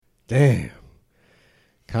Damn.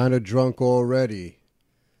 Kind of drunk already.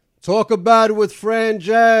 Talk about it with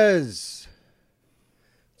Franjez.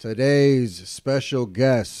 Today's special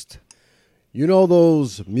guest. You know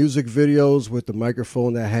those music videos with the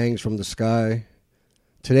microphone that hangs from the sky?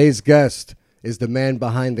 Today's guest is the man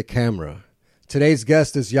behind the camera. Today's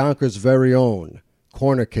guest is Yonkers' very own,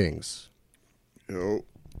 Korner Kings. Yo.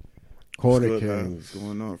 Korner What's Kings. What's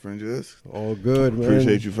going on, Franjez? All good, man.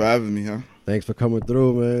 Appreciate you for having me, huh? Thanks for coming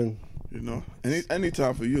through, man. You know, any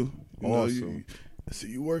time for you. Awesome. I see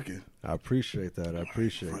you working. I appreciate that.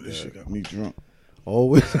 This shit got me drunk.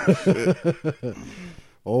 Always,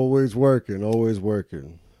 always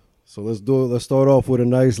working. So let's start off with a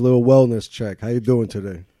nice little wellness check. How you doing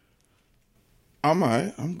today? I'm all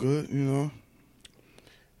right. I'm good, you know.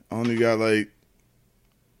 I only got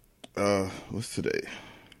what's today?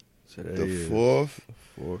 Today The is 4th?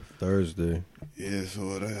 Thursday. Yeah, so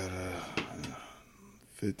what, I got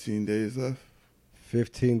 15 days left.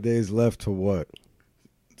 15 days left to what?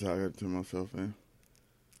 So I got to turn myself in.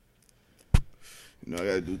 You know, I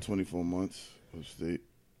got to do 24 months of state.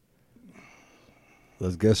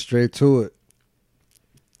 Let's get straight to it.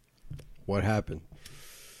 What happened?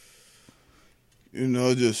 You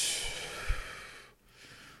know,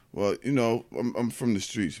 I'm from the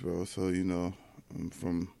streets, bro. So, you know, I'm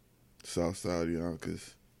from South Side of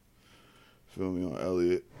Yonkers. Feel me, on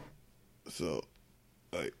Elliott. So,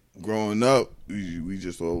 like, growing up, we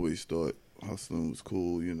just always thought hustling was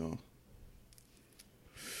cool, you know.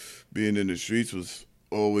 Being in the streets was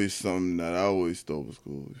always something that I always thought was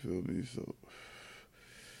cool, you feel me? So,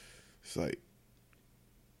 it's like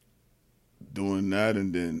doing that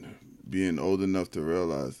and then being old enough to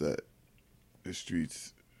realize that the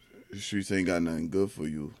streets ain't got nothing good for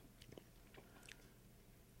you.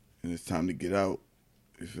 And it's time to get out.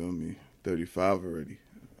 You feel me? 35 already.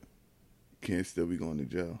 Can't still be going to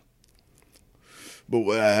jail. But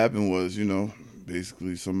what happened was, you know,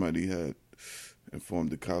 basically somebody had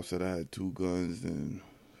informed the cops that I had 2 guns, and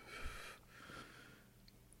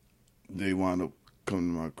they wound up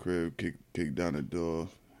coming to my crib, kicked down the door,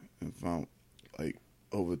 and found like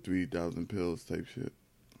over 3,000 pills type shit.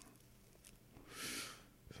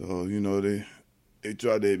 So, you know, they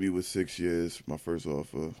tried to hit me with 6 years. My first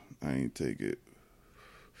offer, I ain't take it.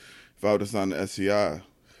 If I would have signed the SCI,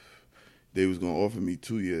 they was going to offer me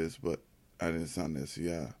 2 years, but I didn't sign the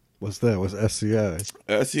SCI. What's that? What's SCI?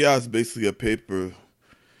 SCI is basically a paper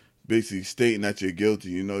basically stating that you're guilty.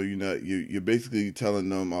 You know, you're basically telling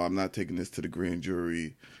them, oh, I'm not taking this to the grand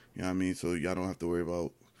jury. You know what I mean? So y'all don't have to worry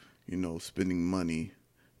about, you know, spending money.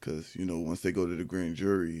 Because, you know, once they go to the grand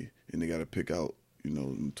jury and they got to pick out, you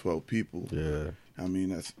know, 12 people. Yeah. I mean,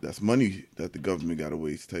 that's money that the government got to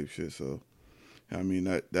waste type shit. So, I mean,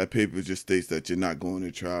 that paper just states that you're not going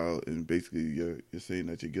to trial, and basically you're saying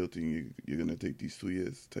that you're guilty and you're going to take these 2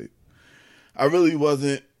 years type. I really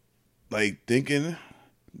wasn't, like, thinking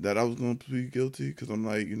that I was going to plead guilty, because I'm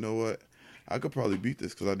like, you know what? I could probably beat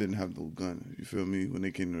this because I didn't have no gun. You feel me? When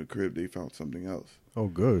they came to the crib, they found something else. Oh,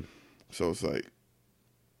 good. So it's like,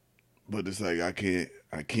 but it's like I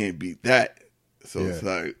can't beat that. So yeah. It's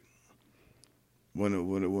like, what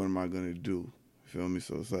am I gonna do? You feel me?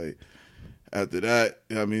 So it's like, after that,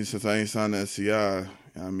 I mean, since I ain't signed the SCI,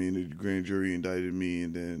 I mean, the grand jury indicted me,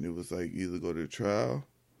 and then it was like either go to trial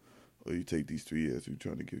or you take these 3 years we're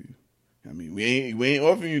trying to give you. I mean, we ain't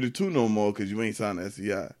offering you the 2 no more because you ain't signed the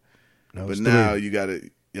SCI. No, but now 3. You gotta.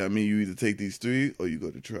 I mean, you either take these 3 or you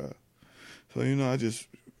go to trial. So, you know, I just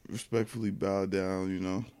respectfully bowed down. You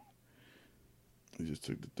know, I just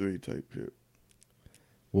took the 3 type here.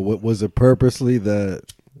 Well, what was it purposely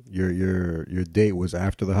that your date was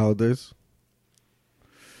after the holidays?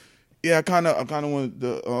 Yeah, I kind of wanted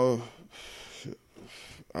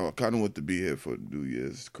to be here for New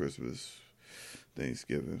Year's, Christmas,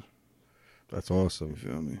 Thanksgiving. That's awesome. You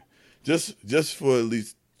feel me? Just for at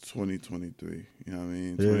least 2023. You know what I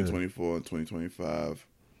mean? Yeah. 2024 and 2025,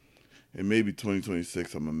 and maybe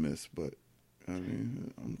 2026. I'm gonna miss, but I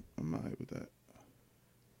mean, I'm alright with that.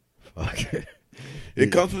 Okay.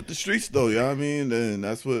 It comes with the streets, though, you know what I mean? And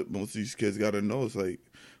that's what most of these kids got to know. It's like,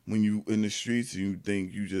 when you in the streets, you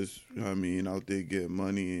think you just, you know what I mean, out there getting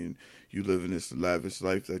money and you living this lavish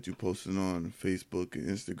life that you posting on Facebook and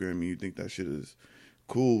Instagram, and you think that shit is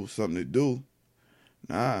cool, something to do.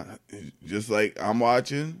 Nah, just like I'm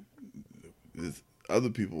watching, there's other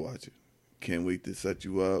people watching. Can't wait to set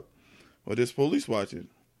you up. Or there's police watching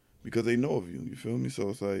because they know of you, you feel me?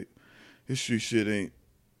 So it's like, this street shit ain't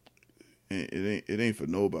for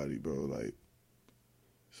nobody, bro. Like,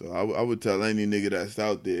 so I would tell any nigga that's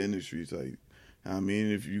out there in the streets, like, I mean,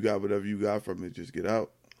 if you got whatever you got from it, just get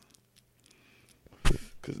out.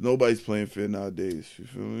 Because nobody's playing fair nowadays. You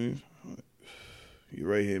feel me? Your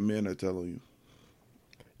right hand man are telling you.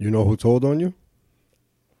 You know who told on you?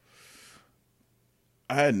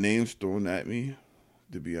 I had names thrown at me,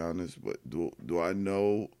 to be honest, but do I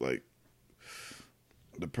know, like,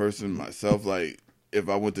 the person myself? Like, if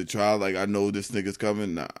I went to trial, like, I know this nigga's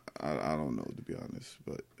coming? Nah, I don't know, to be honest.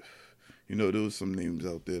 But, you know, there was some names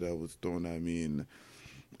out there that was thrown at me, and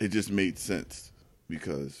it just made sense.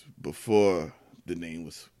 Because before the name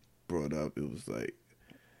was brought up, it was like,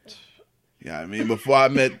 yeah, I mean, before I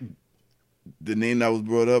met the name that was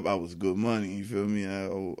brought up, I was good money. You feel me?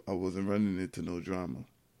 I wasn't running into no drama.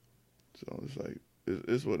 So it's like,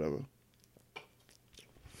 it's whatever.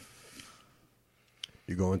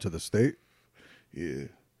 You going to the state? Yeah.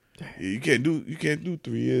 Yeah, you can't do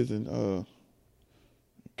 3 years in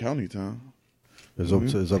county time. It's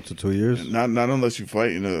up to 2 years? Not unless you're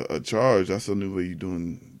fighting a charge. That's the only way you're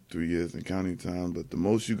doing 3 years in county time. But the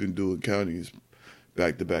most you can do in county is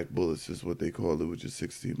back-to-back bullets, is what they call it, which is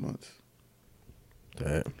 16 months.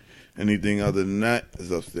 Damn. Anything other than that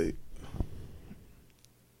is upstate.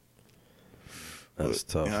 That's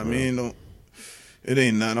tough. I mean, it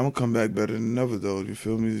ain't nothing. I'm going to come back better than ever, though. You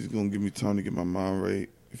feel me? It's going to give me time to get my mind right.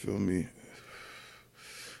 You feel me?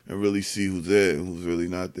 And really see who's there and who's really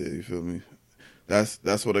not there. You feel me?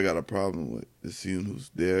 That's what I got a problem with, is seeing who's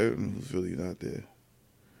there and who's really not there.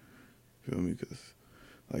 Feel me? Because,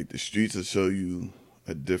 like, the streets will show you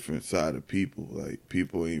a different side of people. Like,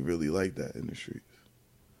 people ain't really like that in the streets.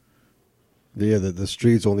 Yeah, the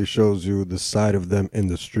streets only shows you the side of them in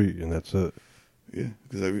the street, and that's it. Yeah,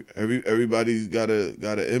 because everybody's got an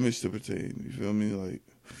image to pertain. You feel me? Like,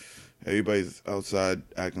 everybody's outside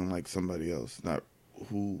acting like somebody else, not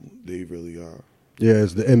who they really are. Yeah,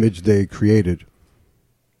 it's the image they created.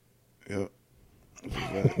 Yep.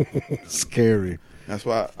 Scary. That's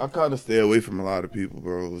why I kind of stay away from a lot of people,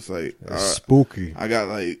 bro. It's like spooky. I got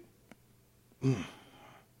like, I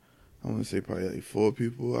want to say probably like 4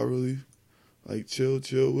 people I really like chill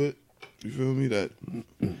with. You feel me?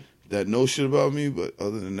 That know shit about me, but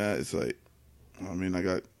other than that, it's like, I mean, I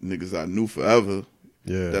got niggas I knew forever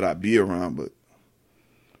that I be around, but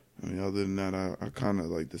I mean, other than that, I kind of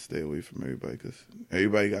like to stay away from everybody, because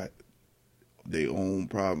everybody got their own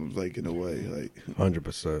problems, like, in a way. Like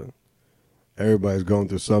 100%. Everybody's going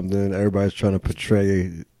through something. Everybody's trying to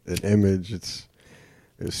portray an image. It's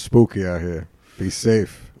spooky out here. Be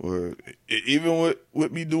safe. Or even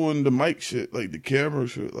with me doing the mic shit, like the camera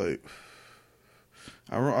shit, like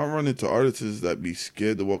I run into artists that be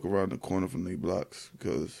scared to walk around the corner from their blocks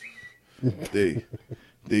because they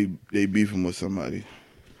beefing with somebody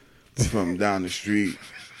from down the street.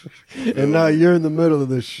 And now you're in the middle of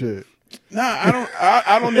this shit. Nah,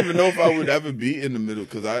 I don't even know if I would ever be in the middle,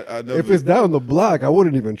 because I never. If it's down the block, I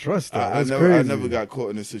wouldn't even trust that. That's crazy. I never got caught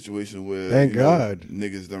in a situation where thank God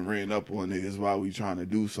niggas done ran up on niggas while we trying to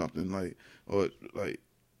do something, but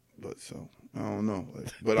so I don't know.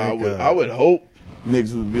 Like, but I would hope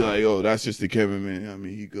niggas would be like, oh, that's just the cameraman. I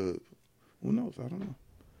mean, he good. Who knows? I don't know.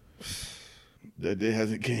 That day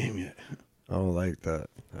hasn't came yet. I don't like that.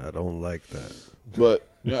 But,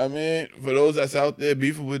 you know what I mean? For those that's out there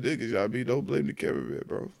beefing with niggas, y'all don't blame the cameraman,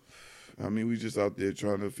 bro. I mean, we just out there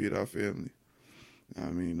trying to feed our family. I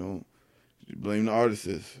mean, don't blame the artists.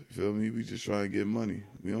 You feel me? We just trying to get money.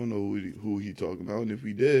 We don't know who he talking about. And if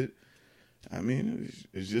we did, I mean,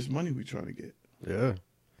 it's just money we trying to get. Yeah.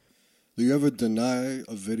 Do you ever deny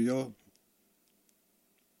a video?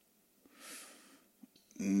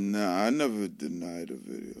 Nah, I never denied a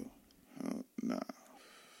video. Nah.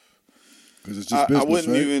 Because it's just business, I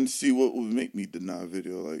wouldn't right? even see what would make me deny a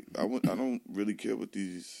video. Like, I don't really care what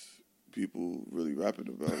these people really rapping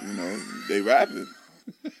about. You know, they rapping.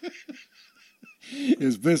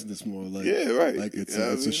 It's business more like. Yeah, right. Like it's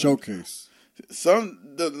a showcase. Let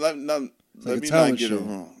me not get it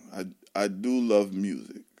wrong. I do love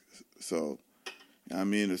music, so I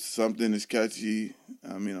mean, if something is catchy,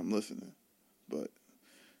 I mean, I'm listening. But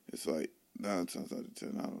it's like 9 times out of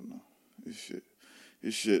 10, I don't know. This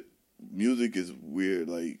shit. Music is weird.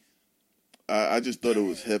 Like, I just thought it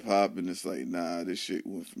was hip hop, and it's like, nah, this shit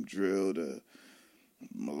went from drill to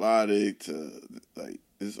melodic to, like,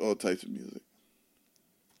 it's all types of music.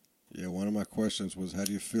 Yeah, one of my questions was, how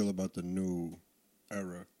do you feel about the new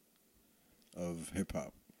era of hip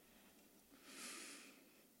hop?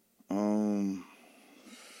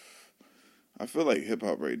 I feel like hip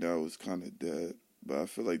hop right now is kind of dead, but I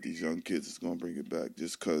feel like these young kids is gonna bring it back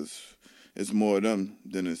just because it's more of them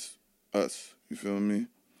than it's us. You feel me?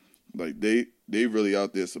 Like, they really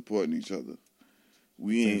out there supporting each other.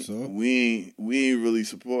 We ain't really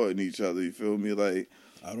supporting each other. You feel me? Like,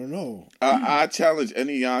 I don't know. I challenge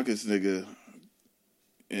any Yonkers nigga,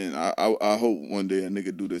 and I hope one day a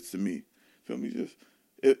nigga do this to me. Feel me? Just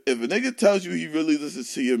if a nigga tells you he really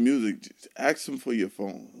listens to your music, just ask him for your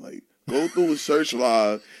phone. Like, go through a search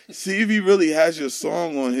log, see if he really has your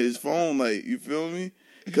song on his phone. Like, you feel me?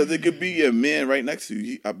 Because it could be your man right next to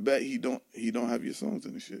you. I bet he don't have your songs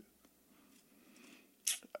in the shit.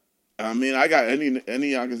 I mean, I got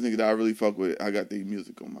any Yonkers nigga that I really fuck with. I got their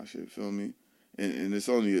music on my shit. Feel me? And it's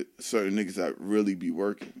only certain niggas that really be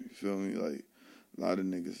working. You feel me? Like, a lot of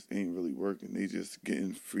niggas ain't really working. They just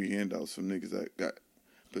getting free handouts from niggas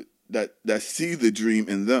that see the dream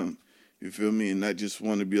in them. You feel me? And that just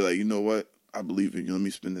want to be like, you know what? I believe in you. Let me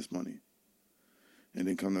spend this money. And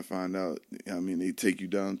then come to find out, I mean, they take you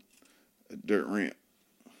down a dirt ramp.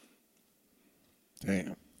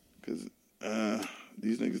 Damn. Because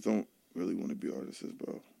these niggas don't really want to be artists,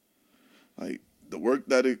 bro. Like, the work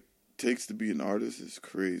that it takes to be an artist is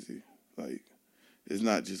crazy. Like, it's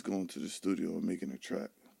not just going to the studio and making a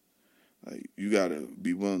track. Like, you got to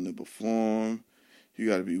be willing to perform. You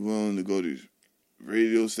got to be willing to go to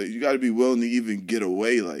radio stations. You got to be willing to even get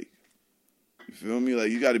away. Like, you feel me? Like,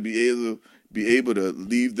 you got to be able to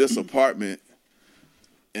leave this apartment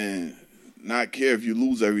and not care if you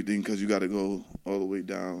lose everything because you got to go all the way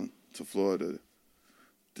down to Florida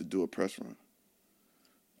to do a press run.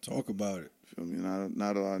 Talk about it. Feel me?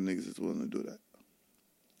 Not a lot of niggas is willing to do that.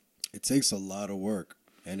 It takes a lot of work,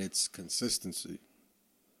 and it's consistency.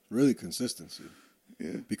 Really consistency.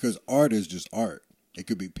 Yeah. Because art is just art. It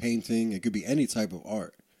could be painting. It could be any type of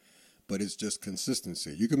art. But it's just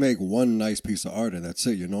consistency. You can make one nice piece of art, and that's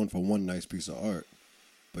it. You're known for one nice piece of art.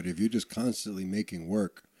 But if you're just constantly making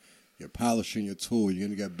work, you're polishing your tool, you're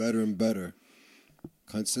going to get better and better.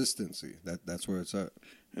 Consistency. That's where it's at.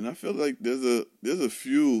 And I feel like there's a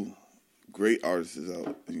few great artists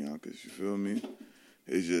out in Yonkers. You feel me?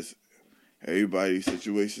 It's just everybody's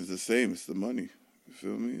situation's the same. It's the money. You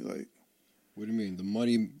feel me? Like, what do you mean? The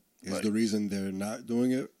money is the reason they're not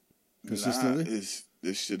doing it consistently?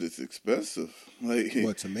 This shit is expensive. Like,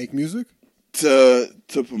 what, to make music? To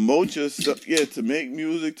promote yourself, yeah, to make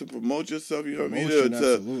music, to promote yourself. You know what I mean?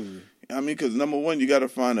 Absolutely. I mean, because number one, you got to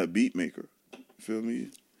find a beat maker. You feel me?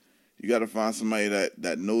 You got to find somebody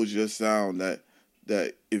that knows your sound.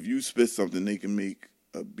 That if you spit something, they can make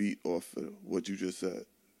a beat off of what you just said.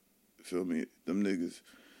 You feel me? Them niggas,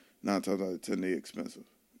 9 times out of 10, they expensive.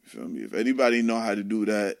 You feel me? If anybody know how to do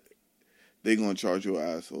that, they gonna charge you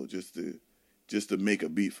an asshole just to make a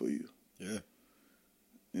beat for you. Yeah.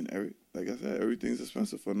 And like I said, everything's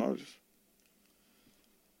expensive for an artist.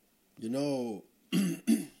 You know,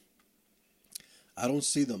 I don't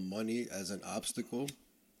see the money as an obstacle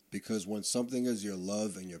because when something is your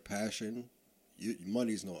love and your passion,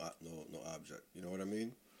 money's no object. You know what I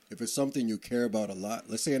mean? If it's something you care about a lot,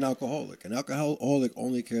 let's say an alcoholic. An alcoholic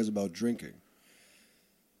only cares about drinking.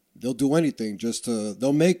 They'll do anything just to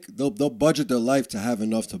they'll budget their life to have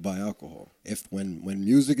enough to buy alcohol. If when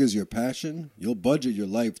music is your passion, you'll budget your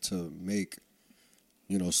life to make,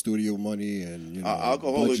 studio money and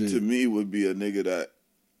alcoholic budget. To me would be a nigga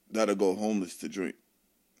that'll go homeless to drink,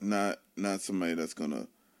 not somebody that's gonna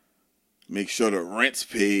make sure the rent's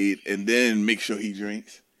paid and then make sure he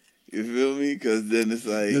drinks. You feel me? Because then it's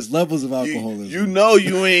like there's levels of alcoholism.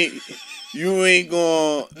 You ain't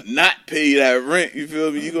gonna not pay that rent. You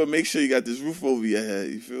feel me? You gonna make sure you got this roof over your head.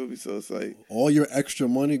 You feel me? So it's like all your extra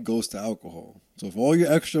money goes to alcohol. So if all your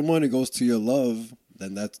extra money goes to your love,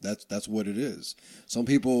 then that's what it is. Some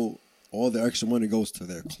people, all their extra money goes to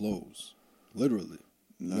their clothes, literally.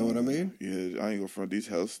 You know what I mean? Yeah, I ain't gonna front these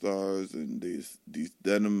health stars and these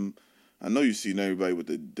denim. I know you've seen everybody with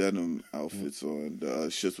the denim outfits on, the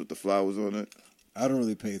shits with the flowers on it. I don't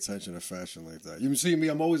really pay attention to fashion like that. You see me,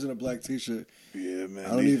 I'm always in a black t-shirt. Yeah, man. I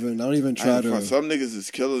don't even try to. Some niggas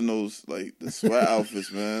is killing those, like, the sweat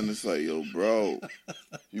outfits, man. It's like, yo, bro,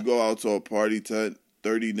 you go out to a party, 30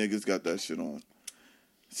 niggas got that shit on.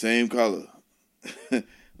 Same color.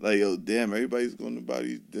 Like, yo, damn, everybody's going to buy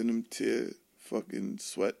these denim tier fucking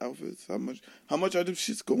sweat outfits. How much are them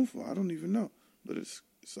shits going for? I don't even know. But it's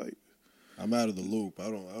like, I'm out of the loop. I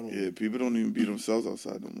don't. Yeah, people don't even be themselves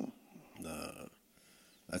outside no more. Nah,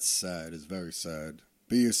 that's sad. It's very sad.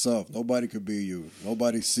 Be yourself. Nobody could be you.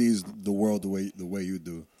 Nobody sees the world the way you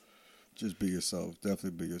do. Just be yourself.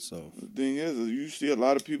 Definitely be yourself. The thing is, you see a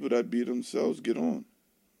lot of people that be themselves get on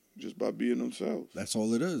just by being themselves. That's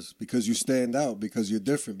all it is. Because you stand out. Because you're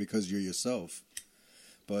different. Because you're yourself.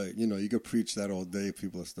 But, you could preach that all day.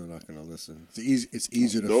 People are still not going to listen. It's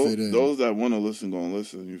easier to fit in. Those that want to listen going to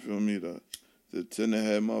listen. You feel me? The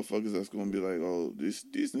tenderhead motherfuckers that's going to be like, oh, these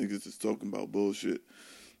niggas is talking about bullshit.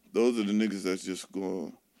 those are the niggas that's just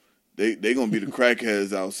going. They gonna be the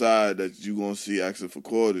crackheads outside that you gonna see asking for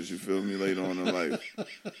quarters. You feel me? Later on in life.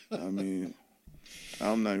 I mean,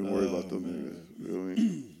 I'm not even worried about them niggas. You feel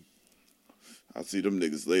me? I see them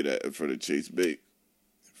niggas later in front of Chase Bank.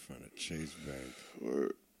 In front of Chase Bank.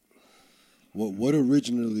 Or what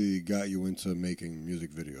originally got you into making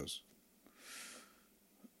music videos?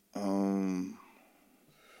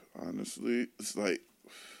 Honestly, it's like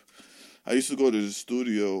I used to go to the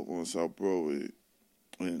studio on South Broadway,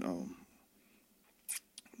 and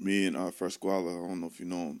me and Fresh Squala, I don't know if you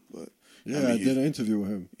know him, but yeah, I did an interview with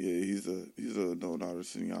him. Yeah, he's a known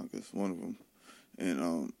artist in Yonkers, one of them,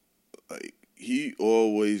 and like he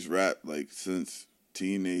always rapped like since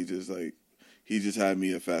teenagers. Like he just had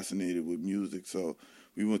me fascinated with music, so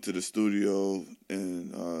we went to the studio,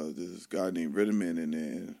 and this guy named Ritterman in there.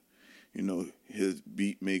 And, you know, his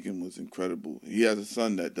beat making was incredible. He has a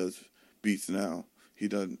son that does beats now. He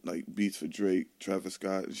done like beats for Drake, Travis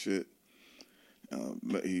Scott, and shit.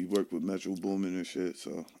 He worked with Metro Boomin and shit.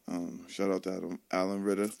 So shout out to Alan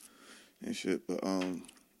Ritter and shit. But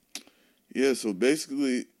yeah. So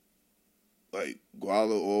basically, like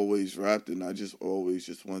Guala always rapped, and I just always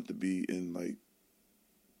just wanted to be in like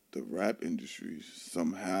the rap industry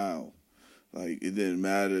somehow. Like it didn't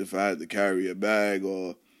matter if I had to carry a bag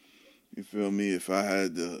or, you feel me, if I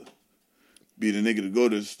had to be the nigga to go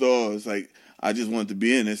to the store. It's like I just wanted to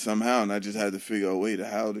be in it somehow, and I just had to figure out a way to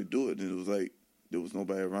how to do it. And it was like there was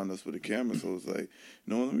nobody around us with a camera, so it was like,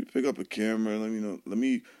 you know, let me pick up a camera. Let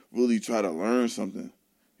me really try to learn something.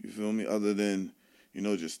 You feel me? Other than, you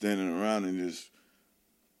know, just standing around and just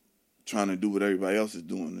trying to do what everybody else is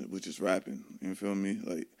doing, which is rapping. You feel me?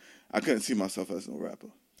 Like I couldn't see myself as no rapper.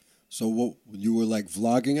 So what, you were like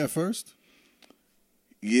vlogging at first?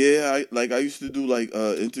 Yeah, I used to do like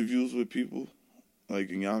interviews with people,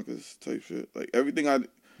 like in Yonkers type shit. Like everything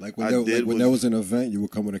like when there was an event, you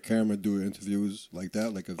would come with a camera, do interviews like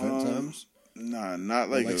that, like event times. Nah,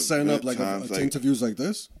 not like like setting up like interviews like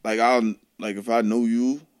this. Like if I know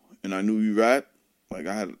you and I knew you rap, like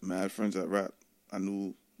I had mad friends that rap. I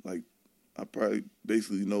knew like I probably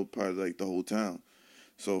basically know probably like the whole town.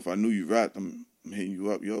 So if I knew you rapped, I'm hitting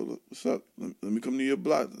you up, yo, what's up? Let me come to your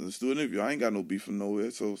block. Let's do an interview. I ain't got no beef from nowhere,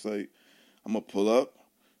 so it's like I'm gonna pull up,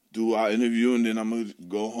 do our interview, and then I'm gonna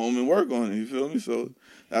go home and work on it. You feel me? So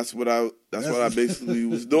that's what I basically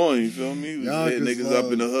was doing. You feel me? Hitting niggas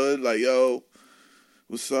up in the hood, like, yo,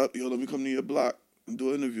 what's up? Yo, let me come to your block and do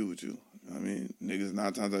an interview with you. I mean, niggas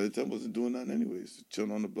 9 times out of 10 wasn't doing nothing anyways,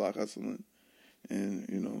 chilling on the block hustling, and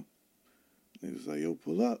you know, niggas like, yo,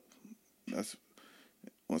 pull up.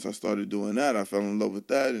 Once I started doing that, I fell in love with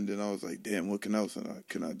that, and then I was like, damn, what else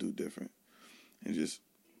can I do different? And just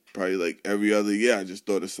probably like every other year, I just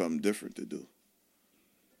thought of something different to do.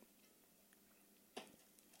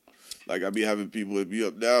 Like I be having people that be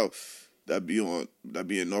up now that be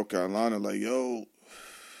in North Carolina, like, yo,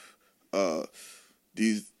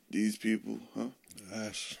 these people, huh?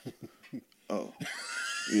 Ash. Oh,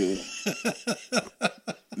 yeah.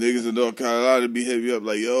 Niggas in North Carolina be hitting me up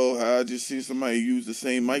like, yo, I just seen somebody use the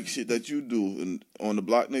same mic shit that you do and on the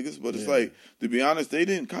block niggas, but it's like, to be honest, they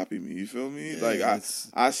didn't copy me. You feel me? Yeah, like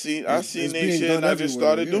I seen their shit and I just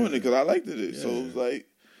started doing it because I liked it. Yeah. So it was like,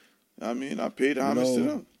 I mean, I paid homage to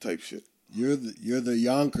them type shit. You're the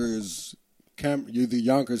Yonkers you're the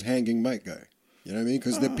Yonkers hanging mic guy. You know what I mean?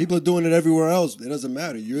 Because people are doing it everywhere else. It doesn't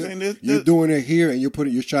matter. You're doing it here, and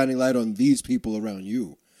you're shining light on these people around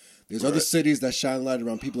you. There's other cities that shine light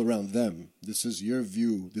around people around them. This is your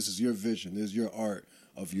view. This is your vision. This is your art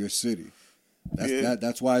of your city.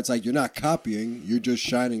 That's why it's like you're not copying. You're just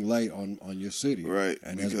shining light on your city. Right.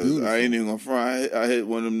 And because that's beautiful. I ain't even gonna front. I hit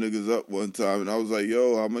one of them niggas up one time, and I was like,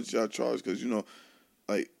 yo, how much y'all charge? Because, you know,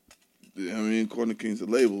 like, I mean, Korner King's a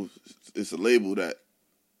label. It's a label that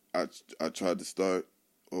I tried to start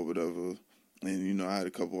or whatever. And, you know, I had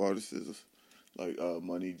a couple artists like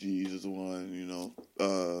Money G's is one, you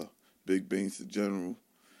know, Big Banks in general.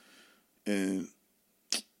 And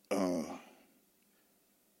damn,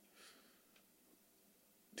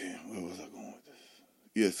 where was I going with this?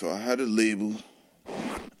 Yeah, so I had a label.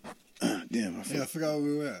 Damn, I forgot where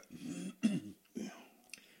we were at. Yeah.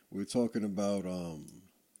 We were talking about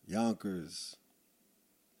Yonkers.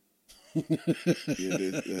 Damn,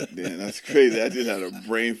 that's crazy. I just had a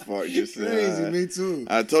brain fart just now. Crazy, me too.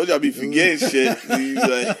 I told you I'd be forgetting shit.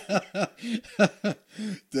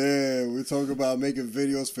 Damn, we're talking about making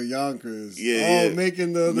videos for Yonkers. Yeah,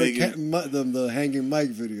 making the hanging mic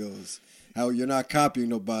videos. How you're not copying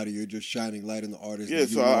nobody, you're just shining light on the artist. Yeah,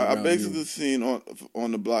 so I basically seen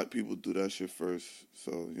on the block people do that shit first.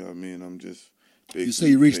 So, you know what I mean? I'm just You say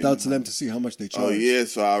you reached out to them to see how much they charge. Oh yeah,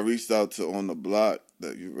 so I reached out to On the Block.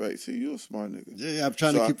 That you're right. See, you're a smart nigga. Yeah, I'm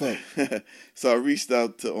trying to keep up. So I reached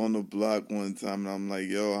out to On the Block one time, and I'm like,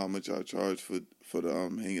 "Yo, how much y'all charge for the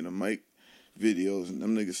hanging the mic videos?" And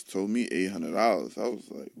them niggas told me $800. I was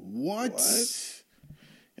like, "What?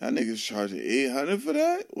 Y'all niggas charging $800 for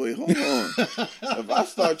that? Wait, hold on. If I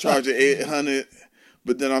start charging $800,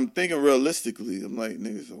 but then I'm thinking realistically, I'm like,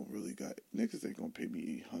 niggas ain't gonna pay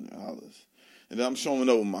me $800. And then I'm showing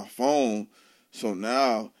up with my phone, so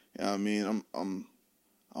now, you know what I mean,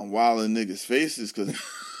 I'm wilding niggas' faces because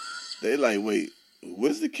they like, wait,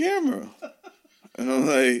 where's the camera? And I'm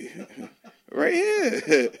like, right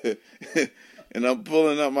here. And I'm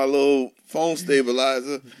pulling up my little phone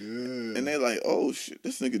stabilizer. Yeah. And they like, oh shit,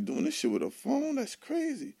 this nigga doing this shit with a phone? That's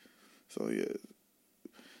crazy. So yeah.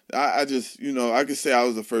 I just, I could say I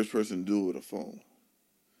was the first person to do it with a phone.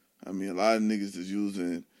 I mean, a lot of niggas is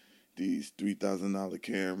using these $3,000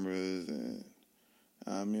 cameras, and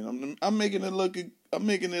I mean, I'm making it look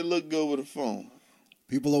good with a phone.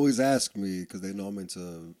 People always ask me because they know I'm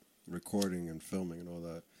into recording and filming and all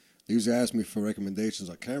that. They usually ask me for recommendations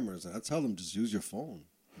on cameras, and I tell them just use your phone.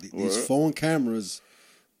 These phone cameras,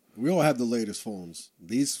 we all have the latest phones.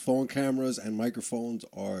 These phone cameras and microphones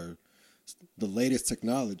are the latest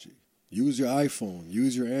technology. Use your iPhone,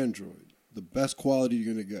 use your Android. The best quality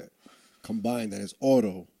you're gonna get. Combined, that is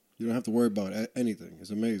auto. You don't have to worry about anything.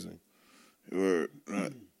 It's amazing. I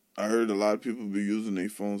heard a lot of people be using their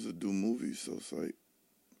phones to do movies, so it's like,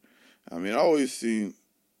 I mean, I always seen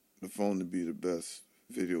the phone to be the best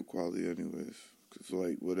video quality anyways, because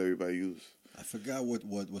like what everybody use. I forgot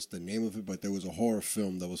what's the name of it, but there was a horror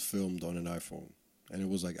film that was filmed on an iPhone, and it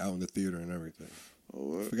was like out in the theater and everything.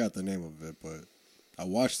 I forgot the name of it, but I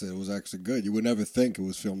watched it. It was actually good. You would never think it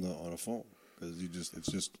was filmed on a phone because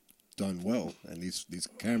it's just done well, and these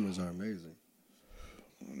cameras are amazing.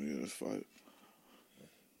 Oh, yeah, that's fine.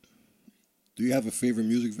 Do you have a favorite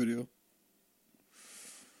music video?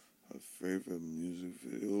 A favorite music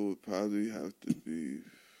video would probably have to be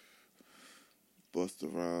Busta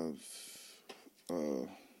Rhymes.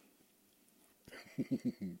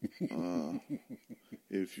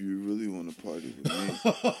 If you really want to party with me.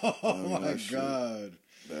 Oh my God.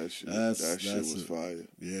 That shit was fire.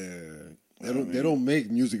 Yeah. They don't make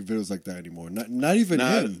music videos like that anymore. Not even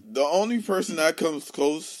him. The only person that comes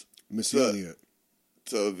close Missy Elliott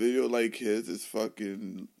to a video like his is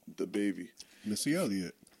fucking the baby. Missy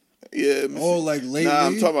Elliott. Yeah. Like lately? Nah,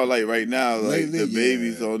 I'm talking about like right now. Like lately, the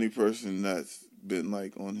baby's the only person that's been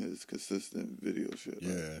like on his consistent video shit.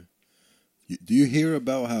 Yeah. Do you hear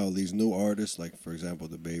about how these new artists, like for example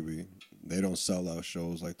the baby, they don't sell out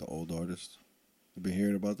shows like the old artists? You been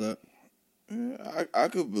hearing about that? Yeah, I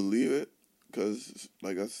could believe it. Because,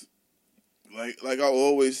 like I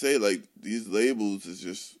always say, like, these labels is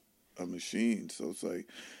just a machine. So it's like,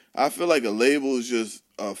 I feel like a label is just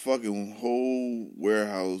a fucking whole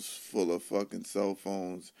warehouse full of fucking cell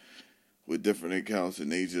phones with different accounts,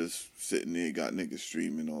 and they just sitting there, got niggas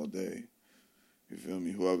streaming all day. You feel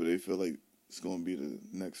me? Whoever they feel like is going to be the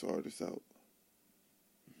next artist out.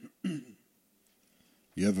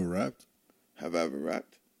 You ever rapped? Have I ever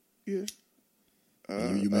rapped? Yeah.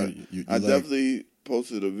 You I definitely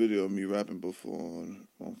posted a video of me rapping before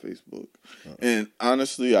on Facebook. And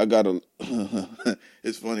honestly, I got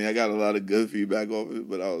it's funny, I got a lot of good feedback off it,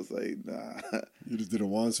 but I was like, nah. You just didn't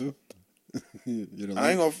want to?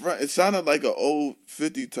 I ain't gonna front. It sounded like an old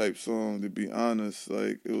 50 type song, to be honest.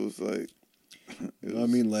 Like, it was like... I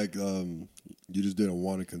mean, like, you just didn't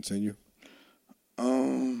want to continue? I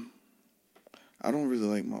don't really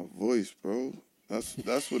like my voice, bro.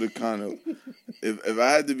 That's what it kind of. If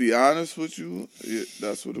I had to be honest with you,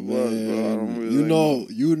 that's what it was, bro. I don't really.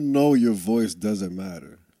 You know, your voice doesn't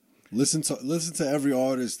matter. Listen to every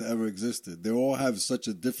artist that ever existed. They all have such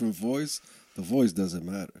a different voice. The voice doesn't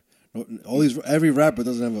matter. Every rapper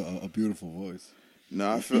doesn't have a beautiful voice.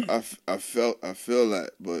 No, I feel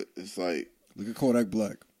that, but it's like, look at Kodak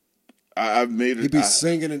Black. I've made it. He be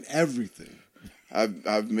singing and everything.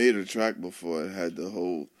 I've made a track before. It had the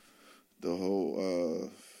whole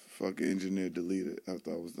fucking engineer deleted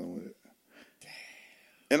after I was done with it. Damn.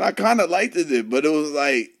 And I kind of liked it, but it was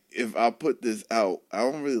like, if I put this out, I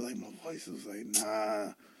don't really like my voice. It was like,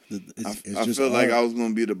 nah. I felt like I was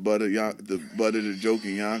gonna be the butt of the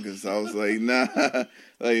joking Yonkers. So I was like, nah,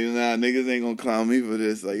 niggas ain't gonna clown me for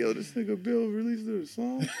this. Like, yo, this nigga Bill released a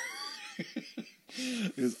song.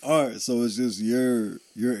 It's art, so it's just your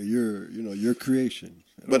creation.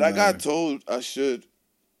 But I got told I should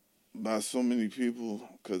by so many people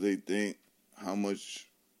because they think how much,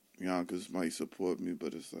 Yonkers might support me,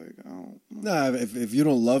 but it's like I don't. Nah, if you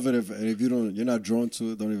don't love it, if you don't, you're not drawn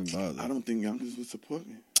to it, don't even bother. I don't think Yonkers would support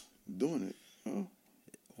me doing it. Oh.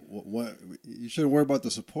 What you shouldn't worry about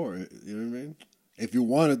the support. You know what I mean? If you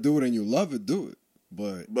want to do it and you love it, do it.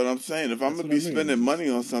 But I'm saying, if I'm gonna be spending money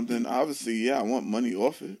on something, obviously, I want money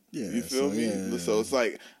off it. Yeah, you feel me? Yeah. So it's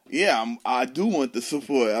like, I do want the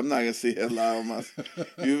support. I'm not gonna say a lie on my.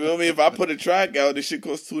 You feel me? If I put a track out, this shit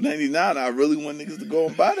costs $2.99. I really want niggas to go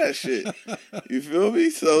and buy that shit. You feel me?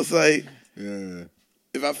 So it's like,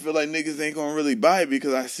 if I feel like niggas ain't gonna really buy it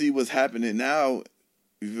because I see what's happening now.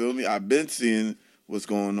 You feel me? I've been seeing what's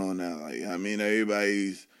going on now. Like, I mean,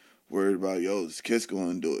 everybody's worried about, is Kiss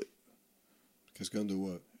going to do it? Kiss going to do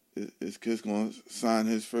what? Is Kiss going to sign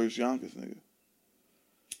his first Yonkers nigga?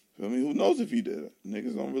 Feel me? Who knows if he did it?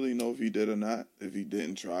 Niggas don't really know if he did or not. If he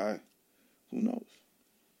didn't try, who knows?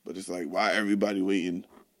 But it's like, why everybody waiting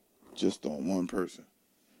just on one person?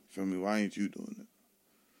 Feel me? Why ain't you doing it?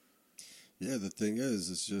 Yeah, the thing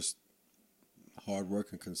is, it's just hard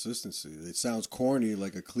work and consistency. It sounds corny,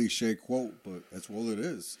 like a cliche quote, but that's all it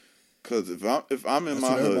is. Cause if I'm in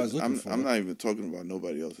my hood, I'm not even talking about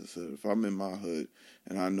nobody else's hood. If I'm in my hood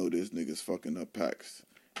and I know this nigga's fucking up packs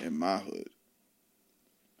in my hood,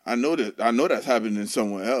 I know that's happening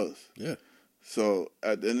somewhere else. Yeah. So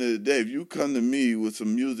at the end of the day, if you come to me with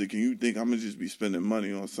some music and you think I'm gonna just be spending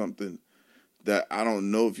money on something that I don't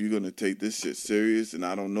know if you're gonna take this shit serious, and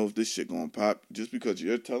I don't know if this shit gonna pop just because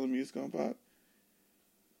you're telling me it's gonna pop.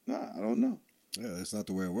 Nah, I don't know. Yeah, that's not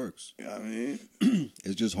the way it works. You know what I mean?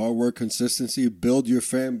 It's just hard work, consistency, build your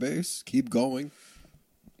fan base, keep going.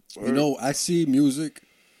 Word. You know, I see music,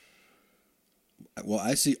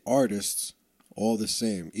 I see artists all the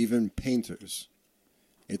same, even painters.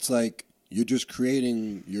 It's like you're just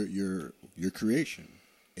creating your creation.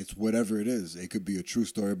 It's whatever it is. It could be a true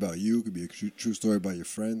story about you. It could be a true story about your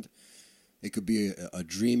friend. It could be a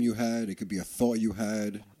dream you had. It could be a thought you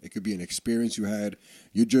had. It could be an experience you had.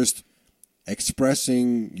 You're just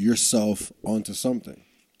expressing yourself onto something.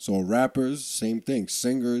 So rappers, same thing.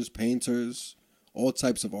 Singers, painters, all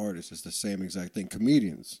types of artists. It's the same exact thing.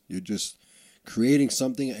 Comedians, you're just creating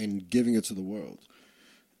something and giving it to the world.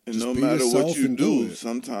 And just no matter what you do,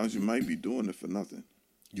 sometimes you might be doing it for nothing.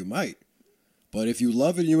 You might. But if you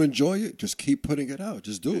love it and you enjoy it, just keep putting it out.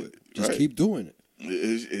 Just do it. Just keep doing it.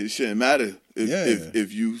 It shouldn't matter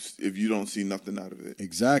if you don't see nothing out of it.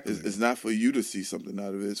 Exactly. It's not for you to see something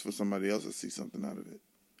out of it. It's for somebody else to see something out of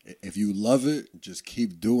it. If you love it, just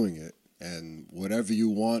keep doing it, and whatever you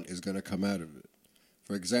want is going to come out of it.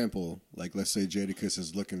 For example, like let's say Jadakiss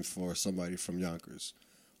is looking for somebody from Yonkers.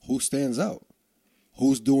 Who stands out?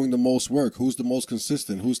 Who's doing the most work? Who's the most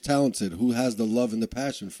consistent? Who's talented? Who has the love and the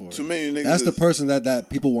passion for it? Too many niggas. That's the person that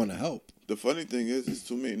people want to help. The funny thing is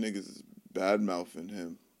too many niggas is bad-mouthing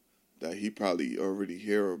him that he probably already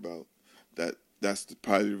hear about. That's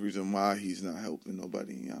probably the reason why he's not helping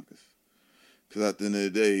nobody in Yonkers. Because at the end of the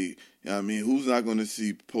day, you know what I mean, who's not going to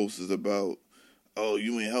see posters about, oh,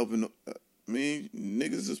 you ain't helping? I mean,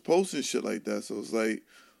 niggas is posting shit like that. So it's like,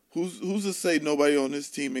 who's to say nobody on this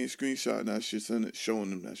team ain't screenshotting that shit,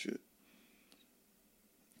 showing them that shit?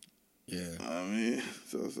 Yeah. I mean,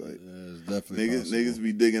 so it's like, it's definitely niggas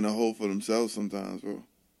be digging a hole for themselves sometimes, bro.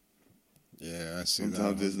 Yeah, I see.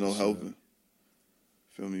 Sometimes there's no helping.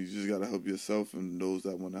 Feel me? You just gotta help yourself and those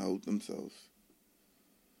that want to help themselves.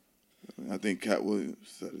 I think Cat Williams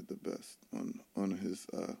said it the best on his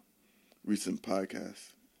recent podcast.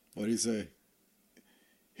 What did he say?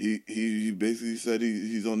 He basically said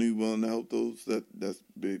he's only willing to help those that's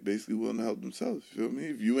basically willing to help themselves. You feel me?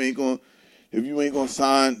 If you ain't gonna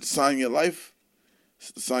sign your life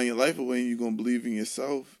away, and you gonna believe in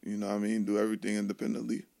yourself. You know what I mean? Do everything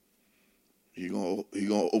independently. He gonna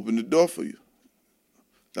open the door for you.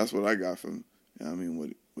 That's what I got from, you know what I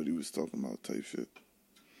mean, what he was talking about type shit.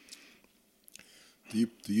 Do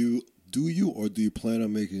you plan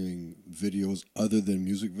on making videos other than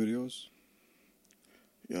music videos?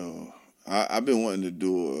 Yo, I've been wanting to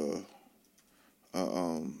do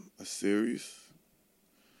a series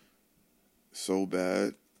so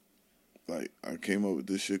bad. Like, I came up with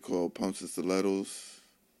this shit called Pumps and Stilettos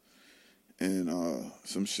and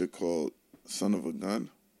some shit called Son of a Gun.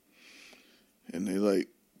 And they like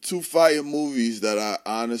two fire movies that I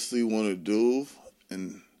honestly want to do,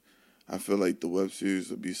 and I feel like the web series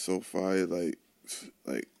would be so fire. Like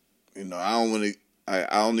you know, I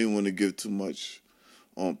don't even want to give too much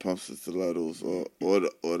on Pumps and Stilettos or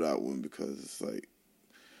that one, because it's like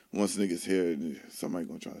once niggas hear it, somebody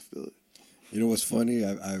gonna try to steal it. You know what's funny?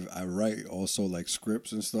 I write also like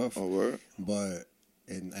scripts and stuff. Oh, word? But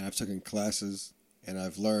and I've taken classes, and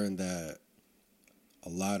I've learned that a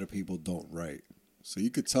lot of people don't write. So you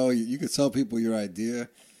could tell people your idea.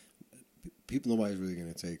 Nobody's really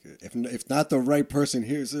gonna take it. If not the right person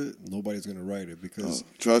hears it, nobody's gonna write it because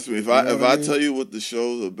trust me. If I tell you what the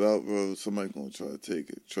show's about, bro, somebody's gonna try to take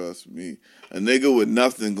it. Trust me. A nigga with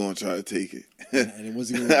nothing gonna try to take it. And what's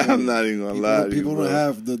he gonna do? I'm not even gonna lie to you. People bro. don't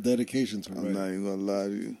have the dedication to write. I'm not even gonna lie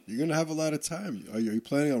to you. You're gonna have a lot of time. Are you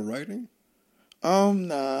planning on writing?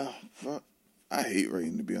 Nah. I hate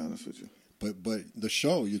writing, to be honest with you. But the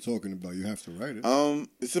show you're talking about, you have to write it.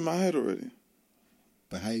 It's in my head already.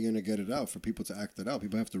 But how are you going to get it out for people to act it out?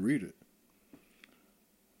 People have to read it.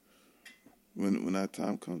 When that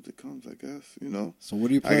time comes, it comes, I guess, you know. So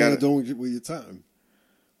what are you planning on doing with your time?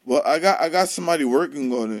 Well, I got somebody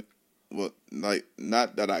working on it. Well, like,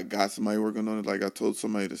 not that I got somebody working on it. Like, I told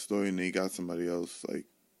somebody the story, and they got somebody else, like,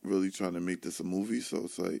 really trying to make this a movie. So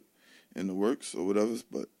it's, like, in the works or whatever.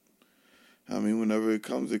 But, I mean, whenever it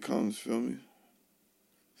comes, feel me?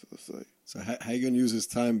 So it's like... So how you going to use this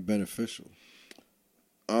time beneficial?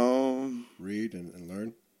 Read and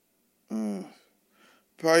learn?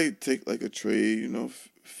 Probably take like a trade, you know,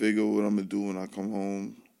 figure what I'm going to do when I come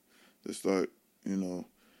home to start, you know,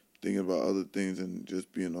 thinking about other things and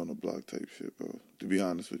just being on the block type shit, bro, to be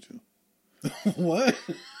honest with you. What?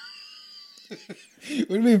 What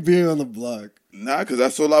do you mean being on the block? Nah, because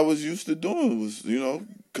that's all I was used to doing was, you know,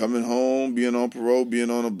 coming home, being on parole, being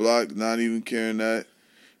on the block, not even caring that,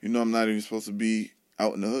 you know, I'm not even supposed to be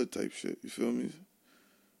out in the hood type shit. You feel me?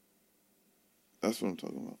 That's what I'm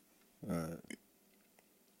talking about. All right.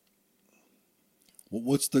 Well,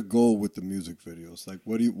 what's the goal with the music videos? Like,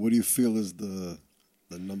 what do you feel is the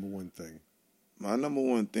number one thing? My number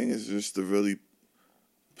one thing is just to really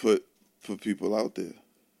put people out there.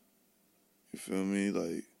 You feel me?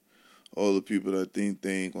 Like, all the people that think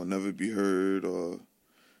they ain't gonna never be heard, or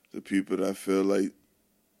the people that feel like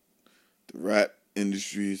the rap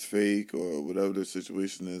industry is fake, or whatever the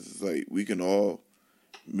situation is. It's like, we can all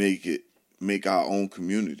make our own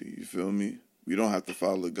community, you feel me? We don't have to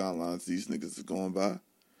follow the guidelines these niggas is going by.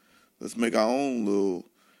 Let's make our own little,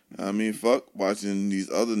 I mean, fuck watching these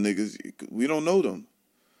other niggas. We don't know them.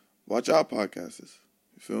 Watch our podcasters,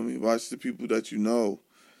 you feel me? Watch the people that you know,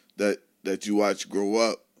 that you watch grow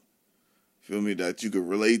up, feel me? That you could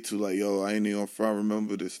relate to, like, yo, I ain't even gonna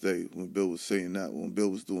remember this day when Bill was saying that, when Bill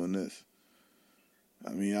was doing this.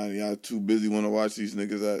 I mean, y'all too busy want to watch these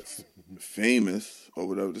niggas that's famous or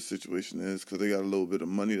whatever the situation is because they got a little bit of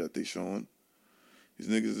money that they showing. These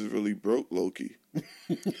niggas is really broke, low-key.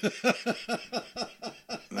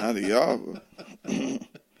 Not of y'all, bro.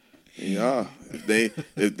 Yeah.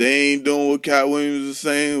 If they ain't doing what Cat Williams was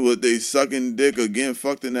saying, what they sucking dick or getting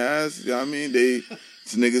fucked in the ass, you know what I mean? These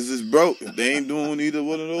niggas is broke. If they ain't doing either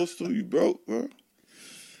one of those two, you broke, bro.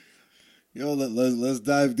 Yo, let's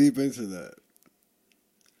dive deep into that.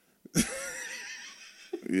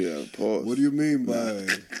 Yeah, pause. What do you mean by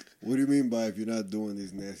if you're not doing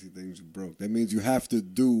these nasty things, you broke? That means you have to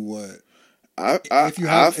do what? If you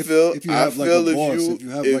have like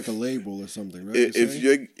a label or something, right?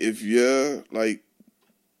 If you're like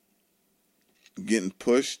getting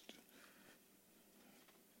pushed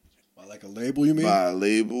by like a label, you mean? By a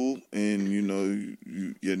label, and you know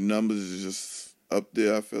your numbers is just up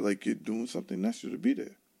there. I feel like you're doing something extra to be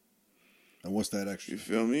there. And what's that extra? You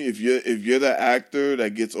feel me? If you're the actor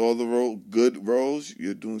that gets all the good roles,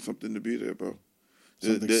 you're doing something to be there, bro.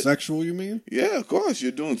 Something sexual, you mean? Yeah, of course,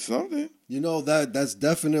 you're doing something. You know that's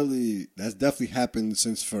definitely happened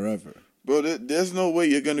since forever, bro. There's no way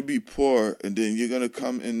you're gonna be poor and then you're gonna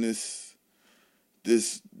come in this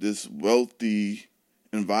wealthy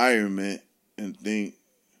environment and think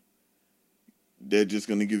they're just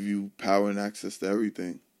gonna give you power and access to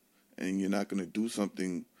everything, and you're not gonna do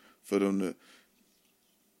something for them to,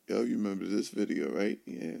 yo, you remember this video, right?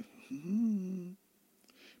 Yeah.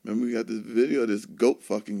 Remember we got this video of this goat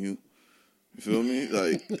fucking you. You feel me?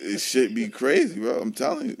 Like, it shit be crazy, bro. I'm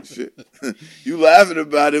telling you, shit. You laughing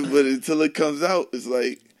about it, but until it comes out, it's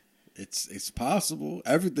like... It's possible.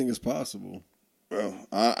 Everything is possible. Bro,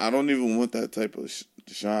 I don't even want that type of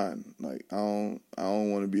shine. Like, I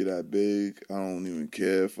don't want to be that big. I don't even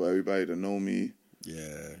care for everybody to know me.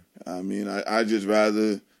 Yeah. I mean, I just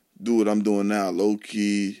rather do what I'm doing now, low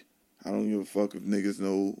key. I don't give a fuck if niggas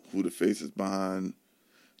know who the face is behind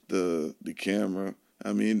the camera.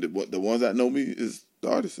 I mean, the ones that know me is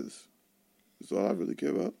the artists. That's all I really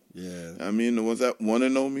care about. Yeah. I mean, the ones that want to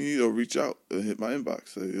know me or reach out or hit my inbox,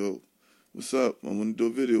 say, yo, what's up? I want to do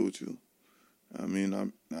a video with you. I mean,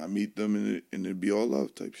 I meet them and it be all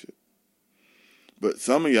love type shit. But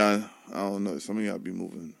some of y'all, I don't know, some of y'all be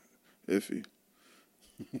moving iffy.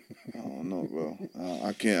 I don't know, bro.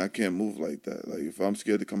 I can't move like that. Like if I'm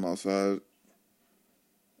scared to come outside,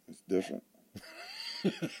 it's different.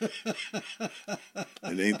 It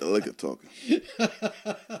ain't the liquor talking.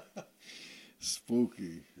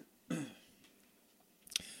 Spooky.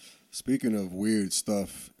 Speaking of weird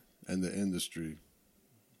stuff in the industry,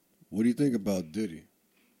 what do you think about Diddy?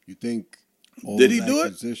 You think all Did he his do it?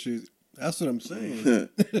 accusations? That's what I'm saying.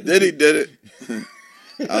 Diddy did it.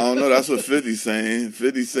 I don't know. That's what 50's saying.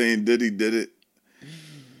 50's saying Diddy did it.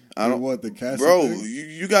 I don't. What, the Cassie Bro, thing?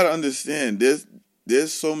 you gotta understand.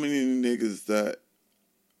 There's so many niggas that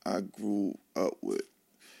I grew up with,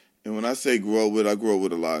 and when I say grew up with, I grew up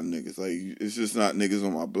with a lot of niggas. Like it's just not niggas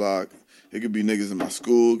on my block. It could be niggas in my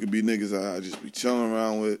school. It could be niggas I just be chilling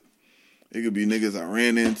around with. It could be niggas I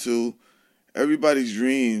ran into. Everybody's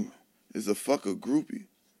dream is to fuck a groupie.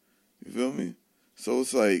 You feel me? So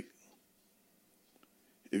it's like,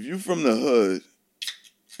 if you from the hood,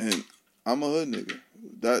 and I'm a hood nigga,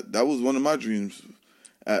 that was one of my dreams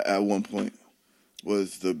at one point,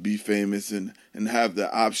 was to be famous and have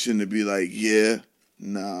the option to be like, yeah,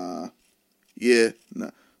 nah.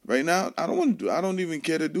 Right now, I don't even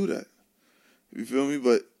care to do that. You feel me?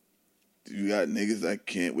 But you got niggas that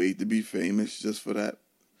can't wait to be famous just for that.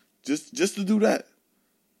 Just to do that.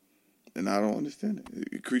 And I don't understand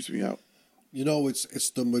it. It creeps me out. You know,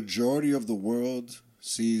 it's the majority of the world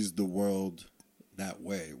sees the world that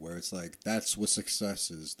way, where it's like that's what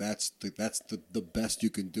success is. That's the best you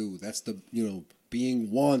can do. That's the, you know,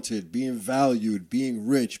 being wanted, being valued, being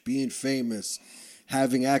rich, being famous,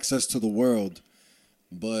 having access to the world.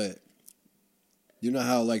 But you know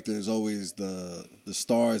how like there's always the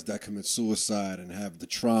stars that commit suicide and have the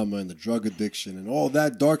trauma and the drug addiction and all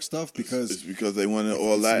that dark stuff because it's because they wanted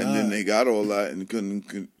all that and then they got all that and couldn't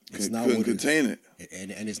contain it.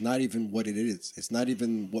 And it's not even what it is. It's not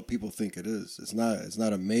even what people think it is. It's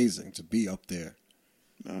not amazing to be up there.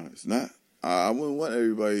 No, it's not. I wouldn't want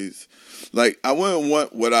everybody's, like, I wouldn't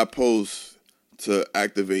want what I post to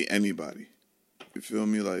activate anybody. You feel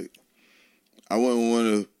me? Like, I wouldn't want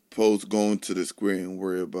to post going to the square and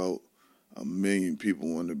worry about 1 million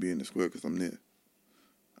people wanting to be in the square because I'm there.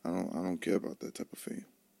 I don't care about that type of fame.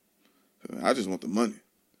 I just want the money.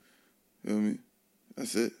 You know what I mean?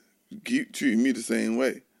 That's it. Keep treating me the same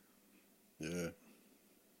way. Yeah.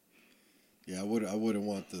 Yeah, I wouldn't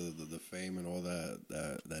want the fame and all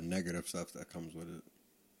that negative stuff that comes with it.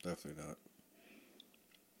 Definitely not.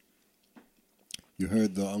 You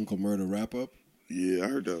heard the Uncle Murder wrap up? Yeah, I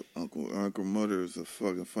heard that Uncle Murder is a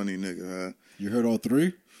fucking funny nigga, huh? You heard all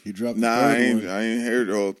three? He dropped the Nah, third one. I ain't heard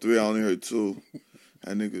all three. I only heard two.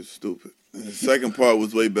 That nigga's stupid. The second part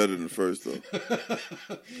was way better than the first, though.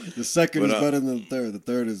 The second is better than the third. The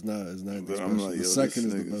third is not But special. I'm like, The yo, second this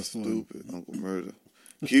is the nigga's best one. stupid. Uncle Murder.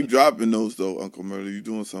 Keep dropping those, though, Uncle Murder. You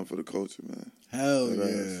doing something for the culture, man. Hell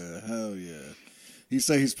yeah. He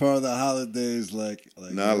said he's part of the holidays like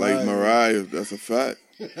Not like Mariah. That's a fact.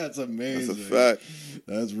 That's amazing. That's a fact.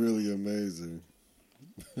 That's really amazing.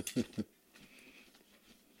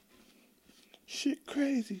 Shit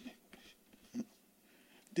crazy.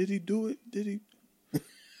 Did he do it? Did he?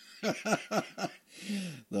 That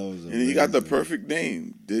was amazing. And he got the perfect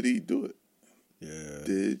name. Did he do it? Yeah.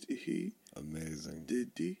 Did he? Amazing.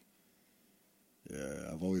 Did he?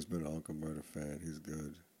 Yeah, I've always been an Uncle Murder fan. He's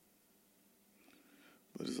good.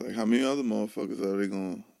 But it's like, how many other motherfuckers are they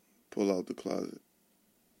going to pull out the closet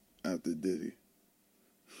after Diddy?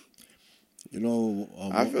 You know,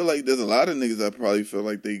 I feel like there's a lot of niggas that probably feel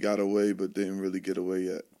like they got away but didn't really get away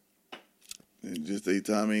yet. And just their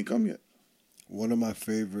time ain't come yet. One of my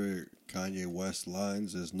favorite Kanye West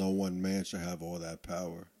lines is "No one man should have all that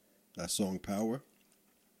power." That song "Power."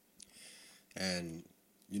 And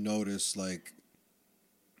you notice, like,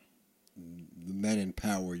 the men in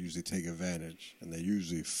power usually take advantage, and they're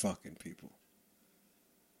usually fucking people.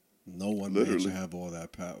 No one man should have all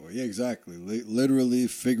that power. Yeah, exactly. Literally,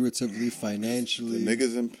 figuratively, financially. The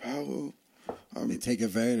niggas in power. They take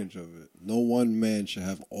advantage of it. No one man should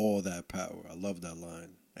have all that power. I love that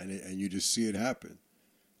line. And you just see it happen.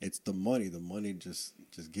 It's the money. The money just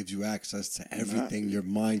gives you access to everything your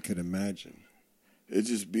mind could imagine. It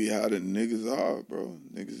just be how the niggas are, bro.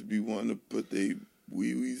 Niggas be wanting to put they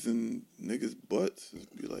wee-wees in niggas' butts.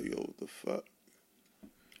 Just be like, yo, what the fuck?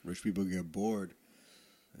 Rich people get bored,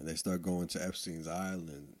 and they start going to Epstein's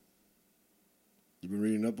Island. You been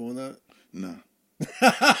reading up on that? Nah.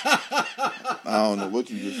 I don't know what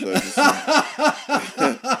you just said.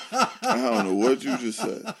 I don't know what you just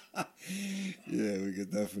said. Yeah, we could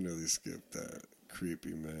definitely skip that.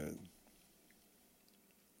 Creepy, man.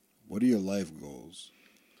 What are your life goals?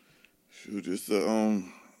 Shoot, just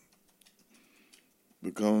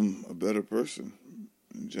become a better person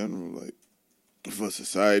in general, like for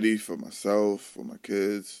society, for myself, for my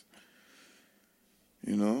kids.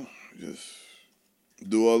 You know, just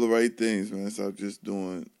do all the right things, man.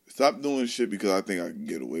 Stop doing shit because I think I can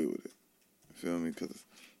get away with it. You feel me? Because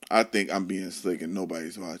I think I'm being slick and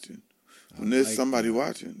nobody's watching. When there's somebody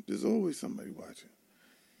watching, there's always somebody watching.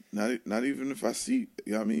 Not even if I see,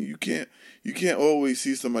 you know what I mean? You can't always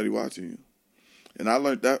see somebody watching you. And I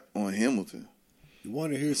learned that on Hamilton. You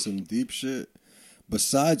want to hear some deep shit?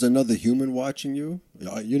 Besides another human watching you,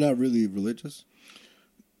 you're not really religious?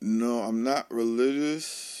 No, I'm not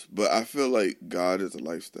religious, but I feel like God is a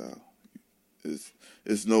lifestyle.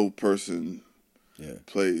 It's no person,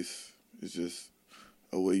 place. It's just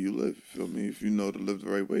a way you live. You feel me? If you know to live the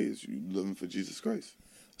right way, it's you living for Jesus Christ.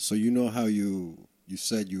 So you know how you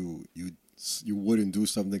said you wouldn't do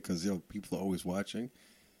something because people are always watching.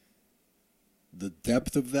 The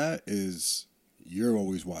depth of that is you're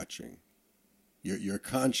always watching. You're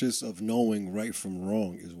conscious of knowing right from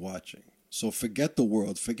wrong is watching. So forget the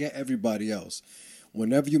world, forget everybody else.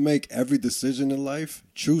 Whenever you make every decision in life,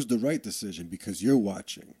 choose the right decision because you're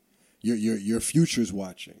watching. Your future's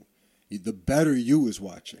watching. The better you is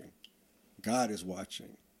watching. God is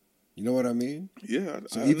watching. You know what I mean? Yeah,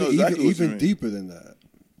 so I know exactly what you mean. Deeper than that.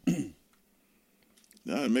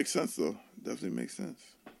 No, it makes sense though. Definitely makes sense.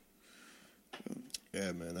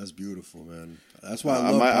 Yeah, man, that's beautiful, man. That's why